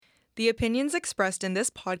The opinions expressed in this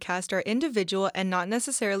podcast are individual and not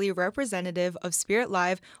necessarily representative of Spirit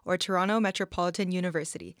Live or Toronto Metropolitan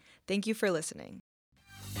University. Thank you for listening.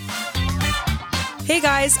 Hey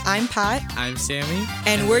guys, I'm Pat. I'm Sammy.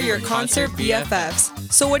 And we're your concert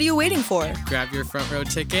BFFs. So what are you waiting for? Grab your front row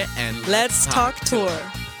ticket and let's talk tour.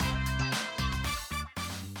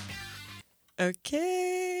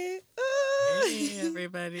 Okay. Hey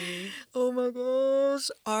everybody. Oh my gosh.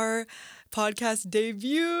 Our podcast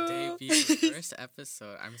debut. First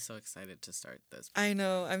episode. I'm so excited to start this. I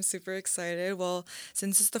know. I'm super excited. Well,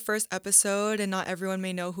 since it's the first episode and not everyone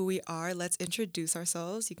may know who we are, let's introduce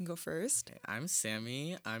ourselves. You can go first. Okay, I'm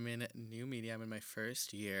Sammy. I'm in new media. I'm in my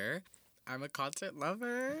first year. I'm a concert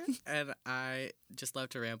lover and I just love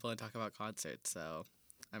to ramble and talk about concerts. So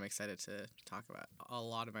I'm excited to talk about a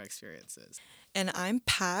lot of my experiences. And I'm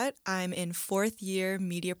Pat. I'm in fourth year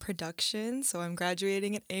media production, so I'm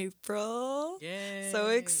graduating in April. Yay! So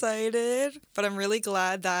excited. But I'm really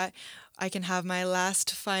glad that I can have my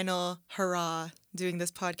last final hurrah doing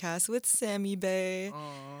this podcast with Sammy Bay.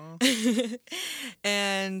 Aww.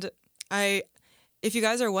 And if you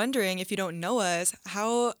guys are wondering, if you don't know us,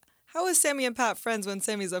 how is Sammy and Pat friends when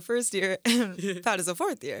Sammy's a first year and Pat is a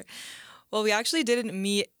fourth year? Well, we actually didn't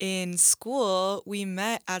meet in school. We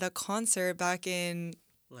met at a concert back in...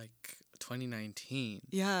 2019.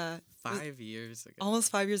 Yeah. 5 years ago. Almost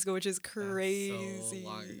 5 years ago, which is crazy. That's so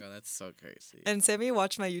long ago. That's so crazy. And Sammy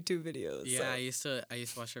watched my YouTube videos. Yeah, so. I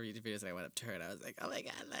used to watch her YouTube videos and I went up to her and I was like, oh my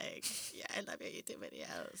God, yeah, I love your YouTube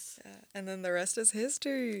videos. Yeah. And then the rest is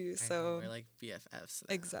history. So we're like BFFs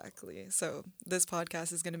now. Exactly. So this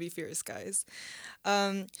podcast is going to be fierce, guys.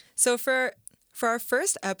 So for our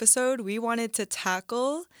first episode, we wanted to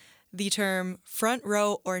tackle the term front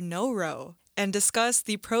row or no row and discuss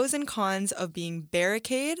the pros and cons of being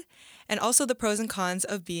barricade and also the pros and cons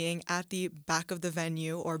of being at the back of the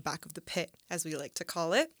venue or back of the pit, as we like to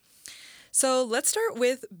call it. So let's start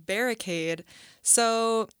with barricade.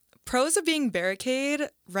 So pros of being barricade,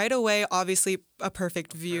 right away, obviously a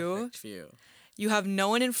perfect view. Perfect view. You have no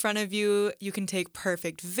one in front of you. You can take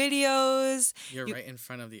perfect videos. You're right in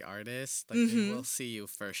front of the artist. Like, they will see you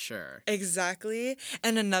for sure. Exactly.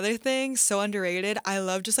 And another thing, so underrated, I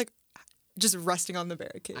love just resting on the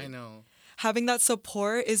barricade. I know. Having that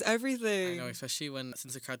support is everything. I know, especially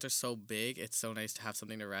since the crowds are so big, it's so nice to have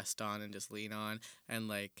something to rest on and just lean on.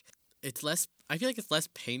 And, I feel like it's less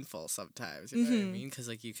painful sometimes. You know what I mean? Because,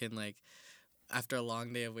 you can, after a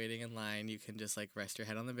long day of waiting in line, you can just rest your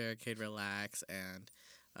head on the barricade, relax, and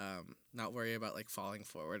not worry about falling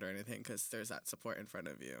forward or anything because there's that support in front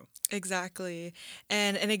of you. Exactly.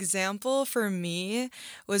 And an example for me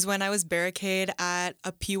was when I was barricade at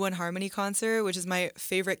a P1 Harmony concert, which is my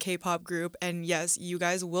favorite K-pop group. And yes, you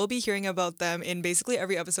guys will be hearing about them in basically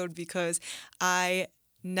every episode because I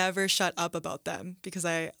never shut up about them because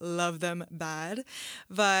I love them bad.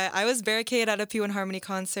 But I was barricade at a P1 Harmony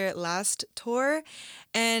concert last tour.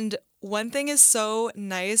 And one thing is so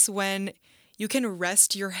nice when you can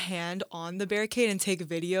rest your hand on the barricade and take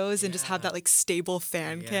videos and just have that stable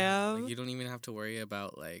fan cam. You don't even have to worry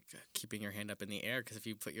about keeping your hand up in the air because if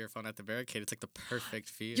you put your phone at the barricade, it's the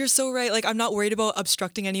perfect view. You're so right. I'm not worried about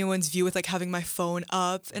obstructing anyone's view with having my phone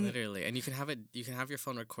up. And literally, and you can have your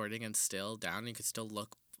phone recording and still down. And you can still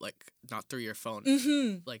look not through your phone,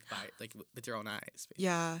 with your own eyes. Basically.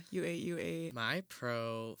 Yeah, you ate. My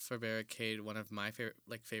pro for barricade, one of my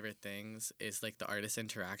favorite things is the artist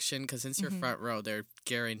interaction because since you're front row, they're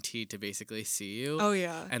guaranteed to basically see you. Oh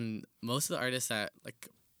yeah. And most of the artists that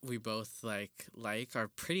we both are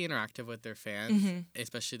pretty interactive with their fans,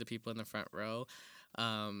 especially the people in the front row.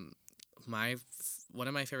 One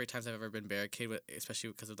of my favorite times I've ever been barricade with,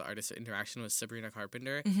 especially because of the artist interaction, was Sabrina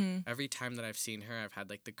Carpenter. Every time that I've seen her, I've had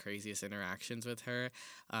the craziest interactions with her.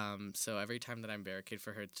 So every time that I'm barricade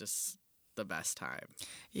for her, it's just the best time.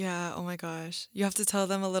 Yeah. Oh my gosh. You have to tell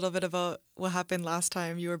them a little bit about what happened last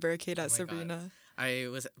time you were barricade at Sabrina. God. I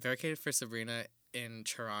was barricaded for Sabrina in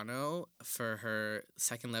Toronto for her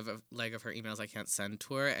second leg of her Emails I Can't Send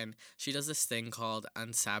tour, and she does this thing called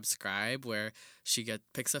unsubscribe where she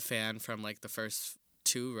picks a fan from the first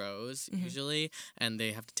 2 rows usually, and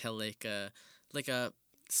they have to tell a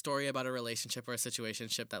story about a relationship or a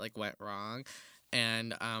situationship that went wrong.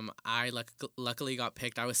 And I luckily got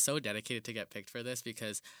picked. I was so dedicated to get picked for this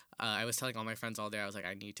because I was telling all my friends all day, I was like,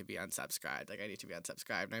 I need to be unsubscribed. I need to be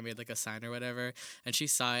unsubscribed. And I made a sign or whatever. And she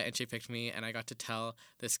saw it and she picked me. And I got to tell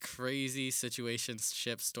this crazy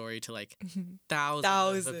situationship story to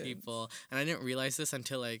thousands of people. And I didn't realize this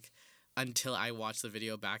until I watched the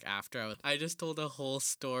video back after. I just told a whole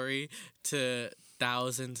story to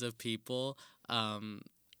thousands of people.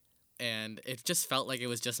 and it just felt like it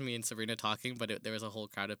was just me and Sabrina talking, but there was a whole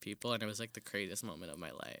crowd of people, and it was like the craziest moment of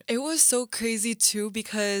my life. It was so crazy too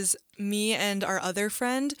because me and our other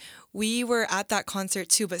friend, we were at that concert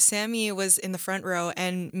too, but Sammy was in the front row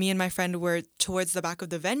and me and my friend were towards the back of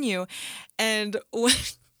the venue. And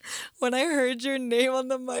when I heard your name on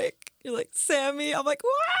the mic, you're like, Sammy. I'm like,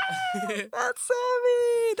 wow, that's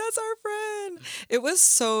Sammy. That's our friend. It was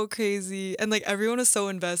so crazy. And like everyone was so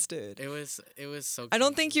invested. It was so crazy. I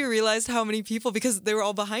don't think you realized how many people because they were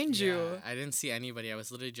all behind you. I didn't see anybody. I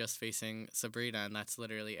was literally just facing Sabrina, and that's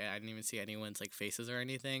literally it. I didn't even see anyone's like faces or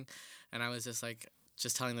anything. And I was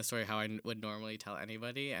just telling the story how I would normally tell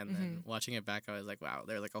anybody, and then watching it back, I was like, wow,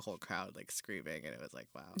 there was like a whole crowd like screaming, and it was like,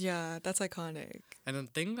 wow. Yeah, that's iconic. And the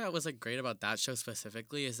thing that was like great about that show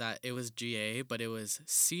specifically is that it was GA, but it was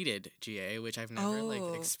seated GA, which I've never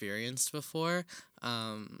like experienced before.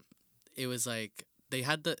 It was like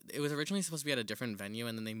it was originally supposed to be at a different venue,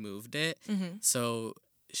 and then they moved it, so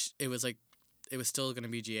it was like it was still gonna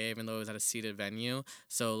be GA even though it was at a seated venue.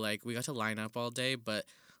 So like we got to line up all day, but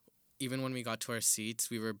even when we got to our seats,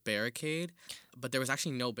 we were barricade, but there was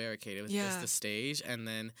actually no barricade. It was just the stage, and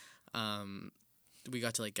then we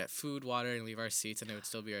got to like get food, water, and leave our seats, and it would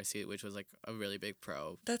still be our seat, which was like a really big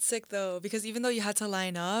pro. That's sick though, because even though you had to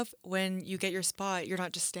line up, when you get your spot, you're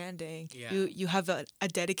not just standing. Yeah. You have a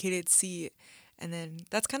dedicated seat, and then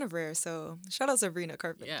that's kind of rare. So shout out Sabrina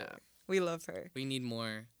Carpenter. Yeah. We love her. We need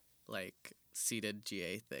more like seated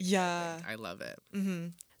GA things. Yeah. I love it.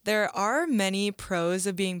 There are many pros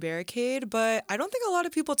of being barricade, but I don't think a lot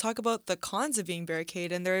of people talk about the cons of being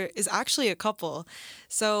barricade, and there is actually a couple.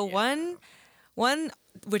 So one,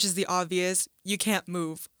 which is the obvious, you can't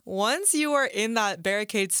move. Once you are in that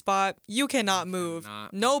barricade spot, you cannot move.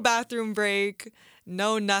 No bathroom break,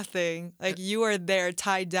 no nothing. Like you are there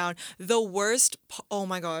tied down. Oh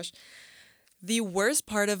my gosh. The worst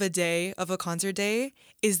part of a concert day,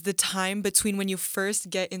 is the time between when you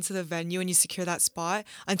first get into the venue and you secure that spot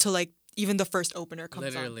until like even the first opener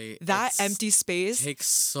comes Literally, on. That empty space takes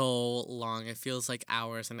so long. It feels like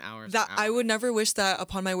hours and hours. That and hours. I would never wish that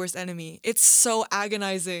upon my worst enemy. It's so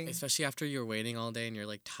agonizing. Especially after you're waiting all day and you're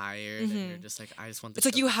like tired and you're just like, I just want. It's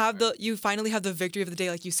like you finally have the victory of the day.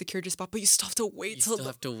 Like you secured your spot, but you still have to wait. You still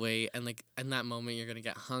have to wait, and like in that moment, you're gonna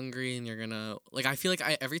get hungry, and you're gonna like. I feel like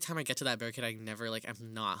every time I get to that barricade, I never like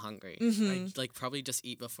I'm not hungry. I like probably just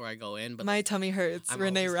eat before I go in. But my tummy hurts.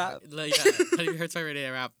 Renee Rapp. Like tummy hurts by Renee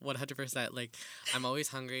Rapp. 100%. Like I'm always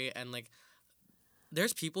hungry, and like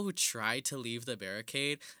there's people who try to leave the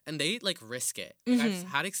barricade and they like risk it. Like, I've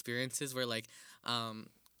had experiences where like I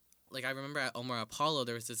remember at Omar Apollo,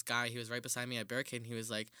 there was this guy, he was right beside me at barricade, and he was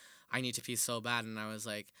like, I need to pee so bad, and I was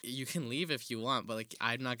like, you can leave if you want, but like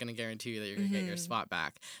I'm not gonna guarantee you that you're gonna get your spot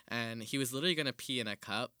back. And he was literally gonna pee in a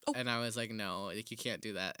cup, and I was like, no, like you can't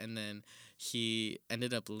do that. And then he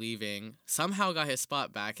ended up leaving, somehow got his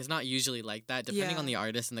spot back. It's not usually like that, depending on the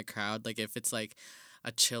artist and the crowd. Like if it's like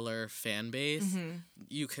a chiller fan base,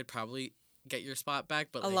 you could probably get your spot back,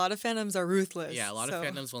 but a lot of fandoms are ruthless. Yeah, a lot of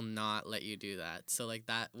fandoms will not let you do that. So like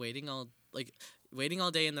that waiting all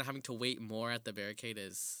day and then having to wait more at the barricade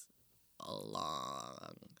is a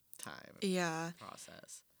long time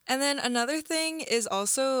process. And then another thing is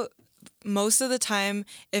also, most of the time,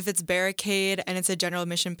 if it's barricade and it's a general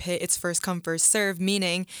admission pit, it's first come, first serve,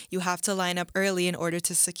 meaning you have to line up early in order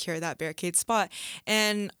to secure that barricade spot.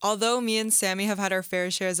 And although me and Sammy have had our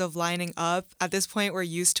fair shares of lining up, at this point we're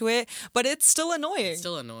used to it, but it's still annoying.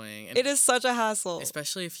 And it is such a hassle.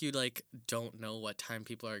 Especially if you like don't know what time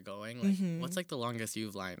people are going. Like what's like the longest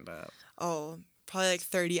you've lined up? Oh, probably like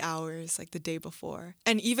 30 hours, like the day before.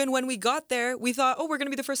 And even when we got there, we thought, we're going to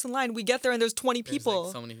be the first in line. We get there and there's 20 people. There's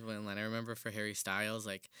like so many people in line. I remember for Harry Styles,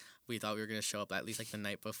 like we thought we were going to show up at least like the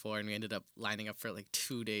night before, and we ended up lining up for like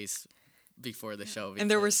 2 days before the show.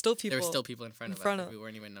 And there were still people. There were still people in front of us. We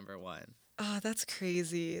weren't even number one. Oh, that's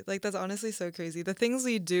crazy. Like that's honestly so crazy. The things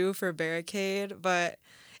we do for barricade, but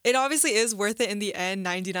it obviously is worth it in the end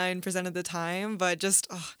 99% of the time, but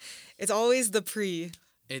just it's always the pre.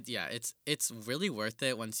 It's really worth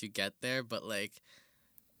it once you get there, but like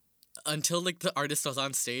until like the artist was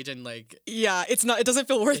on stage and like it doesn't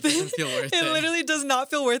feel worth it. It doesn't feel worth it. It literally does not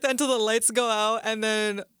feel worth it until the lights go out and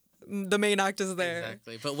then the main act is there.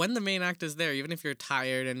 Exactly. But when the main act is there, even if you're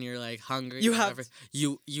tired and you're like hungry,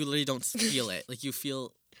 you literally don't feel it. Like you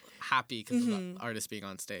feel happy because of the artist being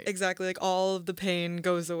on stage. Exactly. Like all of the pain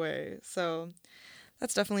goes away. So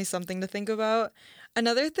that's definitely something to think about.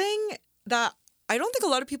 Another thing that I don't think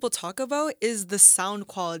a lot of people talk about is the sound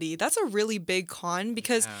quality. That's a really big con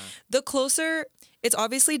because the closer, it's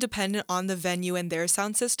obviously dependent on the venue and their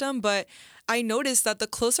sound system, but I noticed that the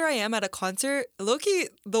closer I am at a concert, low-key,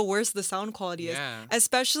 the worse the sound quality is. Yeah.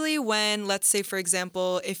 Especially when, let's say, for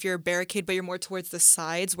example, if you're barricade, but you're more towards the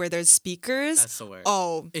sides where there's speakers. That's the word.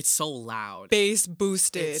 Oh, It's so loud. bass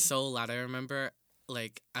boosted. It's so loud. I remember,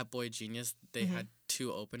 like, at Boy Genius, they had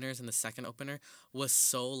 2 openers, and the second opener was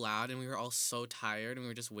so loud, and we were all so tired, and we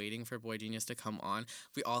were just waiting for Boy Genius to come on.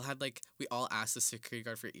 We all asked the security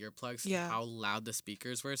guard for earplugs, Yeah. how loud the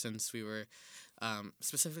speakers were, since we were,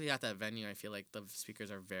 specifically at that venue, I feel like the speakers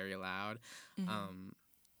are very loud.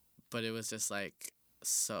 But it was just, like,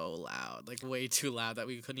 so loud, like, way too loud that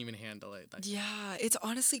we couldn't even handle it. Yeah, it's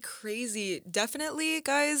honestly crazy. Definitely,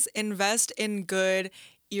 guys, invest in good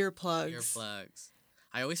earplugs. Earplugs.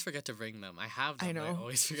 I always forget to bring them. I have them. I know. I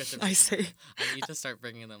always forget to bring I say. them. I need to start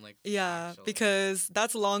bringing them, like, Yeah, actually. because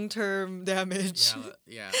that's long-term damage.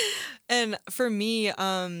 Yeah. And for me,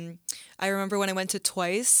 I remember when I went to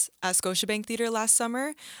Twice at Scotiabank Theater last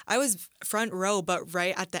summer, I was front row, but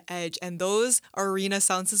right at the edge. And those arena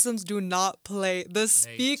sound systems do not play. The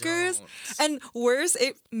speakers, don't. and worse,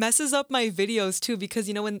 it messes up my videos too, because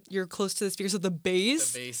you know when you're close to the speakers, so the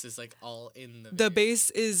bass, The bass is, like, all in the the video. bass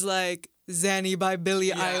is like Zanny by Billie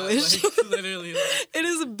Yeah, Eilish. like, literally, like, It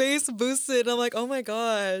is bass boosted. I'm like, oh my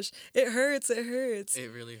gosh, it hurts. It hurts.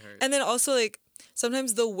 it really hurts. And then also, like,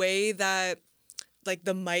 sometimes the way that like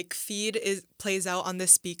the mic feed plays out on the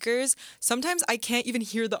speakers, sometimes I can't even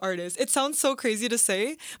hear the artist. It sounds so crazy to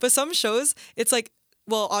say, but some shows it's like,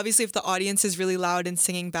 well, obviously if the audience is really loud and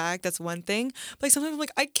singing back, that's one thing. But like sometimes I'm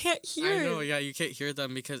like, I can't hear. I know, yeah, you can't hear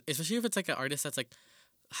them because, especially if it's like an artist that's like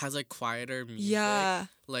has like quieter music, Yeah.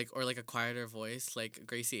 like, or like a quieter voice, like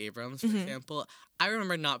Gracie Abrams, for example. I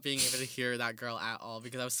remember not being able to hear that girl at all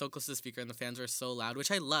because I was so close to the speaker and the fans were so loud, which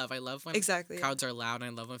I love. I love when Exactly. crowds are loud, and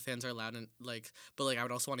I love when fans are loud, and like, but like I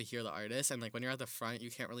would also want to hear the artist, and like when you're at the front, you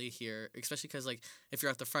can't really hear, especially because like if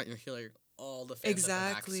you're at the front, you're hearing all the fans at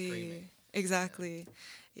the back screaming. Exactly.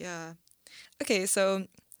 Yeah. Okay, so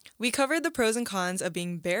we covered the pros and cons of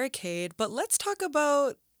being barricade, but let's talk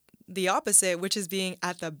about the opposite, which is being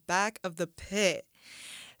at the back of the pit.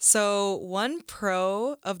 So, one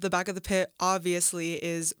pro of the back of the pit obviously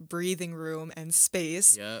is breathing room and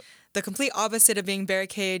space. Yep. The complete opposite of being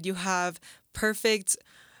barricade, you have perfect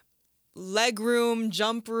leg room,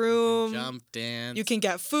 jump room. Jump, dance. You can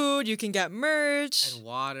get food, you can get merch. And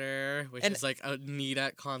water, which And- is like a need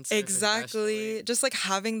at concerts. Exactly. especially. Just like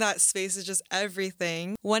having that space is just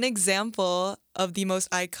everything. One example of the most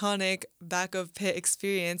iconic back of pit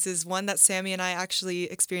experience is one that Sammy and I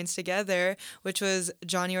actually experienced together, which was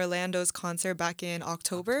Johnny Orlando's concert back in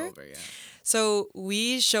October. Yeah. So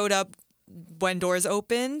we showed up when doors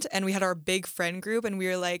opened and we had our big friend group and we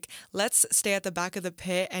were like, let's stay at the back of the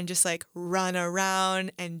pit and just like run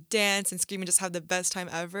around and dance and scream and just have the best time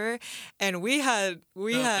ever. And we had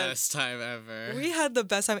Best time ever. we had the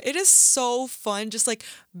best time. It is so fun just like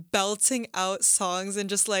belting out songs and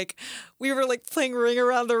just like we were like playing Ring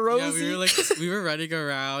Around the Rosie. Yeah, we were running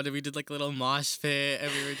around and we did like a little mosh pit and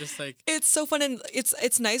we were just like, It's so fun and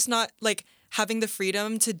it's nice not like having the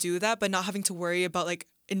freedom to do that but not having to worry about like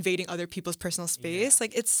invading other people's personal space. Yeah.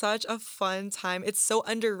 Like it's such a fun time. It's so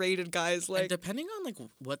underrated, guys. and Like depending on like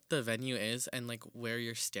what the venue is and like where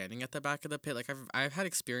you're standing at the back of the pit, like I've had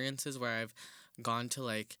experiences where I've gone to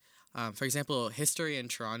like, for example, History in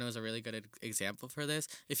Toronto is a really good example for this.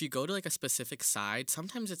 If you go to like a specific side,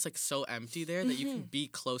 sometimes it's like so empty there that you can be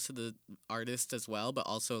close to the artist as well, but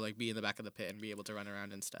also like be in the back of the pit and be able to run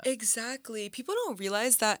around and stuff. Exactly. People don't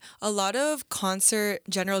realize that a lot of concert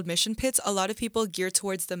general admission pits, a lot of people gear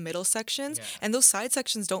towards the middle sections, Yeah. and those side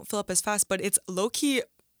sections don't fill up as fast, but it's low-key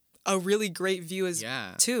a really great view as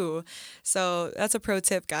Yeah. too. So that's a pro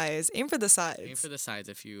tip, guys. Aim for the sides. Aim for the sides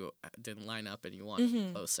if you didn't line up and you want to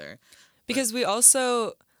be closer. Because we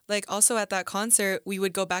also at that concert, we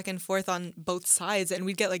would go back and forth on both sides and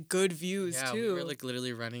we'd get like good views Yeah, too. we were like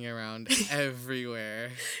literally running around everywhere.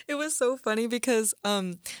 It was so funny because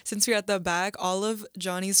since we were at the back, all of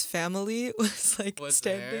Johnny's family was like Was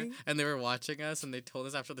standing. there, and they were watching us, and they told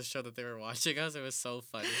us after the show that they were watching us. It was so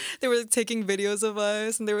funny, They were like, taking videos of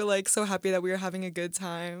us and they were like so happy that we were having a good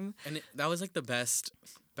time. and that was like the best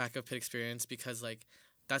backup pit experience because like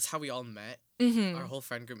that's how we all met. Mm-hmm. Our whole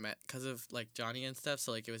friend group met because of like Johnny and stuff.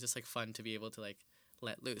 So like it was just like fun to be able to like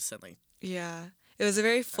let loose and like Yeah. It was a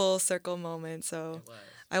very full circle moment, so it was.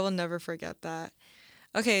 I will never forget that.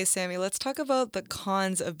 Okay, Sammy, let's talk about the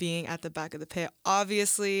cons of being at the back of the pit.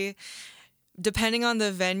 Obviously, depending on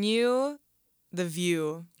the venue, the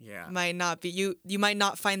view Yeah. might not be you might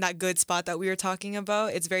not find that good spot that we were talking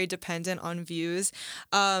about. It's very dependent on views.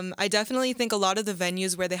 I definitely think a lot of the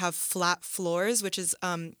venues where they have flat floors, which is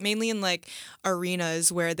mainly in like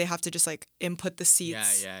arenas where they have to just like input the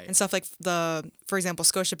seats Yeah. and stuff, like for example,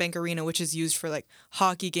 Scotiabank Arena, which is used for like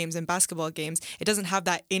hockey games and basketball games. It doesn't have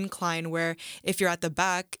that incline where if you're at the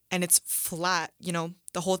back and it's flat,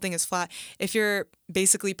 the whole thing is flat. If you're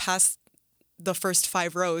basically past the first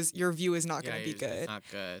 5 rows, your view is not going to be It's good. not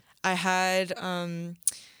good. I had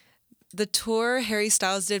the tour Harry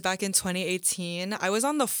Styles did back in 2018. I was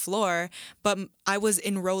on the floor, but I was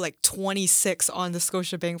in row like 26 on the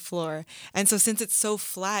Scotiabank floor. And so since it's so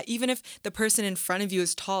flat, even if the person in front of you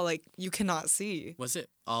is tall, like you cannot see. Was it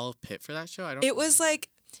all pit for that show? I don't. It was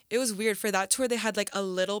weird. For that tour, they had like a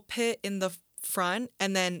little pit in the front,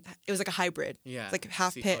 and then it was like a hybrid. Yeah. Like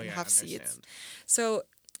half pit and yeah, half I seats. understand. So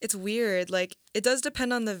it's weird. Like it does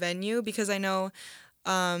depend on the venue, because I know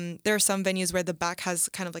there are some venues where the back has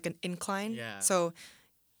kind of like an incline. Yeah. So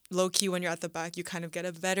low key, when you're at the back, you kind of get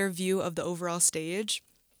a better view of the overall stage.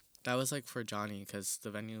 That was like for Johnny, because the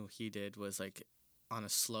venue he did was like on a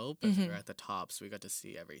slope, and we were at the top, so we got to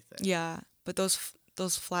see everything. Yeah, but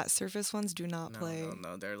those flat surface ones do not play.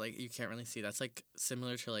 No. They're like, you can't really see. That's like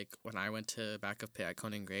similar to like when I went to back of pit at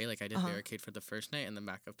Conan Gray. Like I did barricade for the first night and then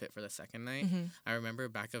back of pit for the second night. I remember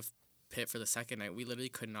back of pit for the second night, we literally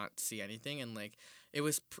could not see anything, and like it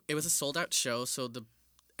was a sold out show. So the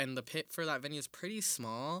pit for that venue is pretty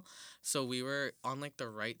small, so we were on like the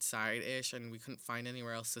right side ish, and we couldn't find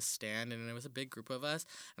anywhere else to stand, and it was a big group of us.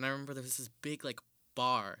 And I remember there was this big like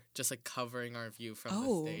bar just like covering our view from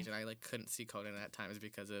the stage, and I like couldn't see Conan at times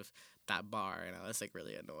because of that bar, and I was like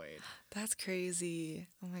really annoyed. That's crazy.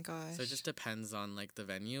 Oh my gosh. So it just depends on like the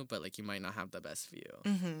venue, but like you might not have the best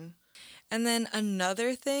view. And then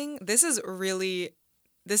another thing, this is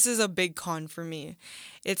a big con for me.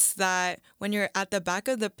 It's that when you're at the back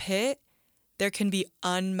of the pit, there can be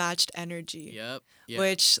unmatched energy. Yep.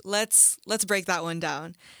 Which let's break that one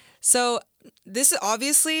down. So this is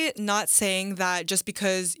obviously not saying that just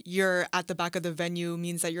because you're at the back of the venue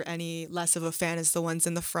means that you're any less of a fan as the ones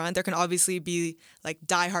in the front. There can obviously be like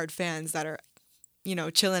diehard fans that are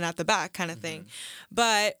chilling at the back kind of thing.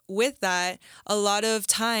 But with that, a lot of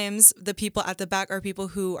times the people at the back are people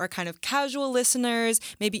who are kind of casual listeners,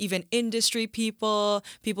 maybe even industry people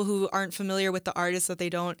who aren't familiar with the artist, that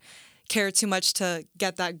they don't care too much to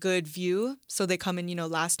get that good view. So they come in,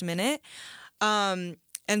 last minute.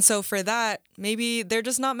 And so for that, maybe they're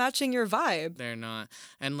just not matching your vibe. They're not.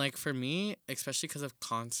 And like for me, especially because of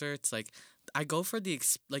concerts, like I go for the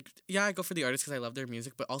I go for the artists because I love their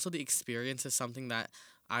music, but also the experience is something that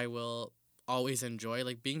I will always enjoy.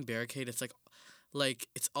 Like being barricade, it's like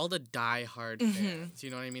it's all the diehard fans. You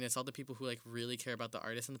know what I mean? It's all the people who like really care about the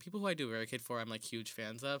artist, and the people who I do barricade for, I'm like huge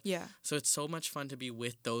fans of. Yeah. So it's so much fun to be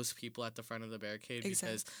with those people at the front of the barricade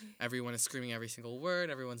because everyone is screaming every single word,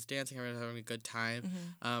 everyone's dancing, everyone's having a good time.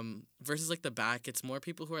 Versus like the back, it's more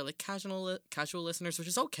people who are like casual listeners, which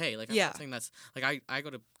is okay. Like I'm not saying that's like I go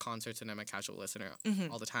to concerts and I'm a casual listener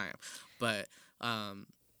all the time, but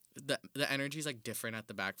the energy is like different at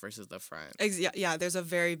the back versus the front. Yeah, there's a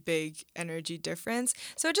very big energy difference.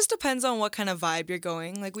 So it just depends on what kind of vibe you're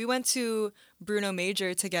going. Like we went to Bruno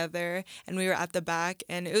Major together, and we were at the back,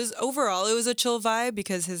 and it was a chill vibe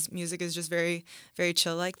because his music is just very, very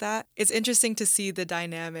chill like that. It's interesting to see the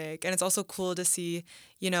dynamic, and it's also cool to see,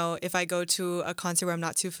 if I go to a concert where I'm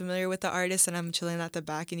not too familiar with the artist and I'm chilling at the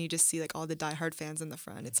back, and you just see like all the diehard fans in the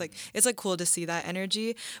front. It's like cool to see that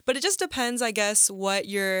energy. But it just depends, I guess, what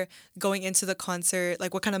you're going into the concert,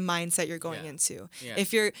 like what kind of mindset you're going into. Yeah.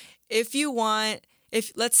 If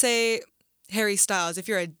let's say Harry Styles, if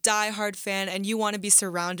you're a diehard fan and you want to be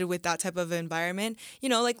surrounded with that type of environment,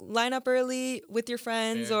 like line up early with your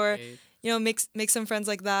friends Barricade. or make some friends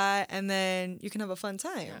like that, and then you can have a fun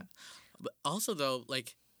time. Yeah. But also though,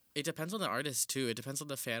 like it depends on the artist too. It depends on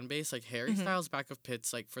the fan base. Like Harry Styles back of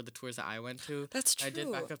pits, like for the tours that I went to, That's true. I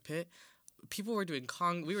did back of pit. People were doing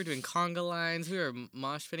we were doing conga lines. We were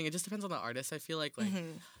mosh pitting. It just depends on the artist. I feel like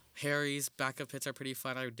Harry's back of pits are pretty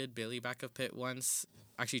fun. I did Billy back of pit once,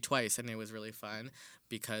 actually twice, and it was really fun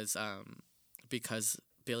because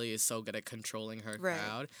Billy is so good at controlling her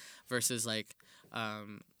crowd versus like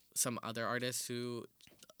some other artists who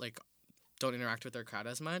like don't interact with their crowd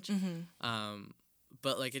as much.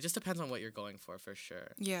 But like it just depends on what you're going for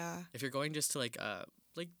sure. Yeah. If you're going just to like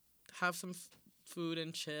have some food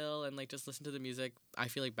and chill and like just listen to the music, I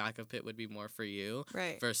feel like back of pit would be more for you.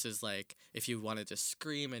 Right. Versus like if you want to just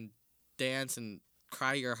scream and dance and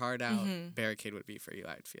cry your heart out, Barricade would be for you,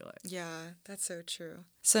 I'd feel like. Yeah, that's so true.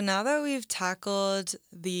 So now that we've tackled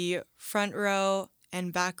the front row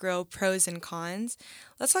and back row pros and cons,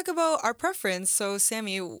 let's talk about our preference. So,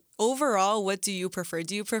 Sammy, overall, what do you prefer?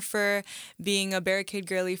 Do you prefer being a Barricade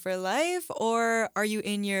girly for life, or are you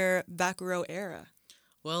in your back row era?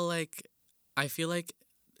 Well, like, I feel like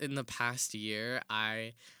in the past year,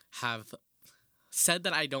 I have said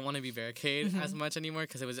that I don't want to be Barricade as much anymore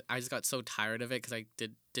because I just got so tired of it because I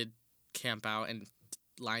did camp out and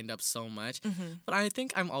lined up so much. But I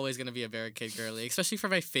think I'm always gonna be a Barricade girly, especially for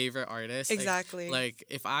my favorite artists. Exactly. Like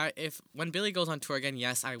if when Billy goes on tour again,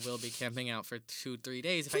 yes, I will be camping out for 2-3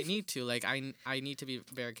 days if I need to. Like I need to be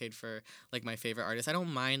Barricade for like my favorite artists. I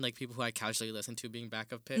don't mind like people who I casually listen to being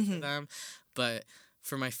backup pit for them, but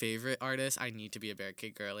for my favorite artists, I need to be a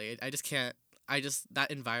Barricade girly. I just can't.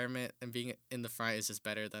 That environment and being in the front is just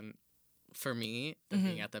better than for me than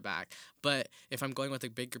being at the back. But if I'm going with a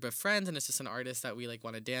big group of friends and it's just an artist that we like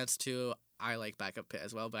want to dance to, I like backup pit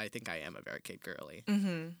as well. But I think I am a Barricade girly.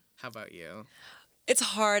 How about you? It's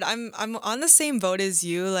hard. I'm on the same boat as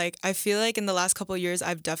you. Like, I feel like in the last couple of years,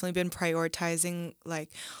 I've definitely been prioritizing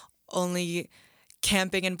like only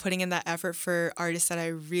camping and putting in that effort for artists that I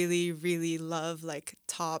really, really love, like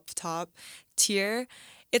top tier.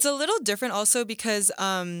 It's a little different also because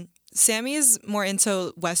Sammy is more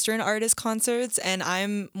into Western artist concerts and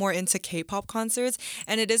I'm more into K-pop concerts.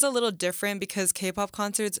 And it is a little different because K-pop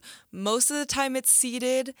concerts, most of the time it's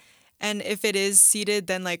seated. And if it is seated,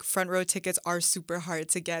 then like front row tickets are super hard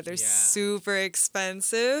to get. They're super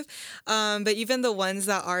expensive. But even the ones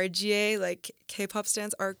that are GA, like K-pop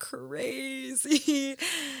stands are crazy.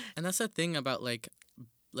 And that's the thing about like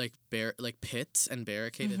pits and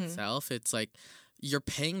Barricade itself. It's like you're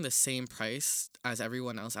paying the same price as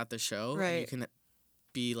everyone else at the show. Right. You can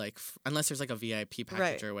be like, unless there's like a VIP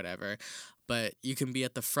package or whatever, but you can be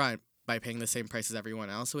at the front by paying the same price as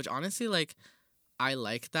everyone else, which honestly, like, I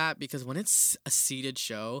like that because when it's a seated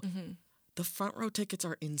show, the front row tickets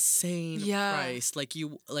are insane price.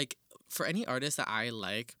 Like for any artist that I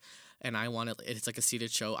like and I want it's like a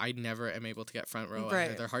seated show, I never am able to get front row.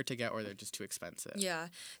 Either they're hard to get or they're just too expensive. Yeah.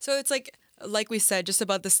 So it's like we said, just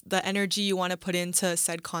about the energy you want to put into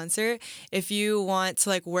said concert. If you want to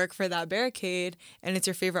like work for that Barricade and it's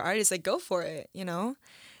your favorite artist, like go for it, you know?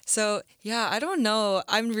 So, yeah, I don't know.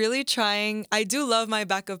 I'm really trying. I do love my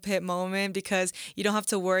backup pit moment because you don't have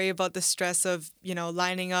to worry about the stress of, you know,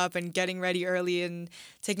 lining up and getting ready early and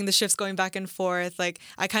taking the shifts going back and forth. Like,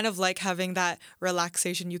 I kind of like having that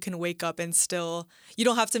relaxation. You can wake up and still, you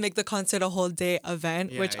don't have to make the concert a whole day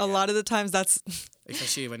event, which a lot of the times that's...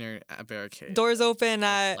 Especially when you're at Barricade. Doors open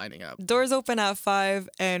at lining up. Doors open at 5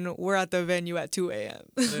 and we're at the venue at 2 a.m.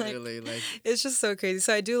 Literally, like it's just so crazy.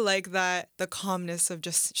 So I do like that, the calmness of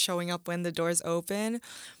just showing up when the doors open.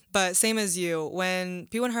 But same as you, when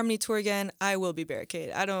P1 Harmony tour again, I will be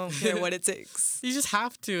Barricade. I don't care what it takes. You just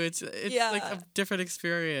have to. It's like a different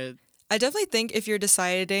experience. I definitely think if you're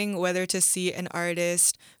deciding whether to see an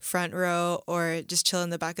artist front row or just chill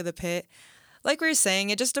in the back of the pit, like we were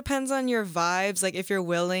saying, it just depends on your vibes. Like if you're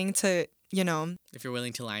willing to, you know. If you're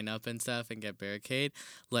willing to line up and stuff and get Barricade,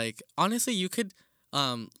 like honestly, you could,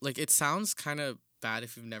 like it sounds kind of bad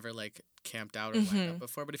if you've never like camped out or lined up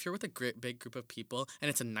before, but if you're with a big group of people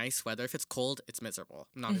and it's a nice weather, if it's cold, it's miserable.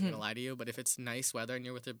 I'm not even gonna lie to you, but if it's nice weather and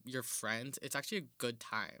you're with your friends, it's actually a good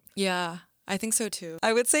time. Yeah. I think so too.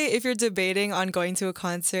 I would say if you're debating on going to a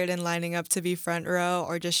concert and lining up to be front row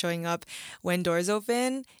or just showing up when doors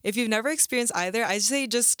open, if you've never experienced either, I'd say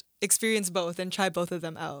just experience both and try both of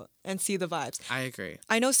them out and see the vibes. I agree.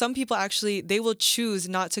 I know some people actually, they will choose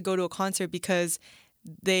not to go to a concert because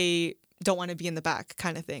they don't want to be in the back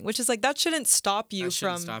kind of thing, which is like, that shouldn't stop you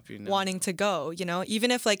from wanting to go, you know, even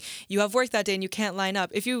if like you have work that day and you can't line up.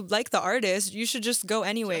 If you like the artist, you should just go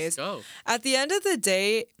anyways. Just go. At the end of the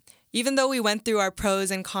day, even though we went through our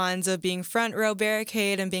pros and cons of being front row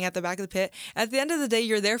Barricade and being at the back of the pit, at the end of the day,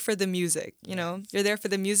 you're there for the music, you know? You're there for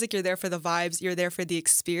the music, you're there for the vibes, you're there for the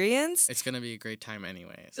experience. It's going to be a great time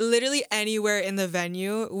anyways. Literally anywhere in the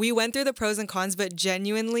venue. We went through the pros and cons, but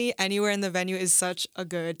genuinely anywhere in the venue is such a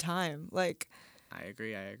good time. Like... I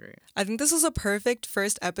agree. I think this was a perfect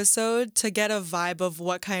first episode to get a vibe of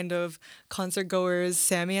what kind of concert goers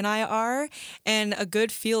Sammy and I are and a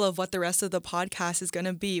good feel of what the rest of the podcast is going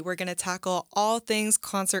to be. We're going to tackle all things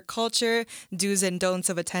concert culture, do's and don'ts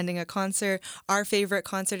of attending a concert, our favorite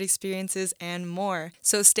concert experiences, and more.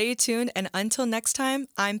 So stay tuned, and until next time,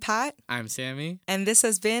 I'm Pat. I'm Sammy. And this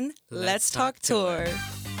has been Let's Talk Tour.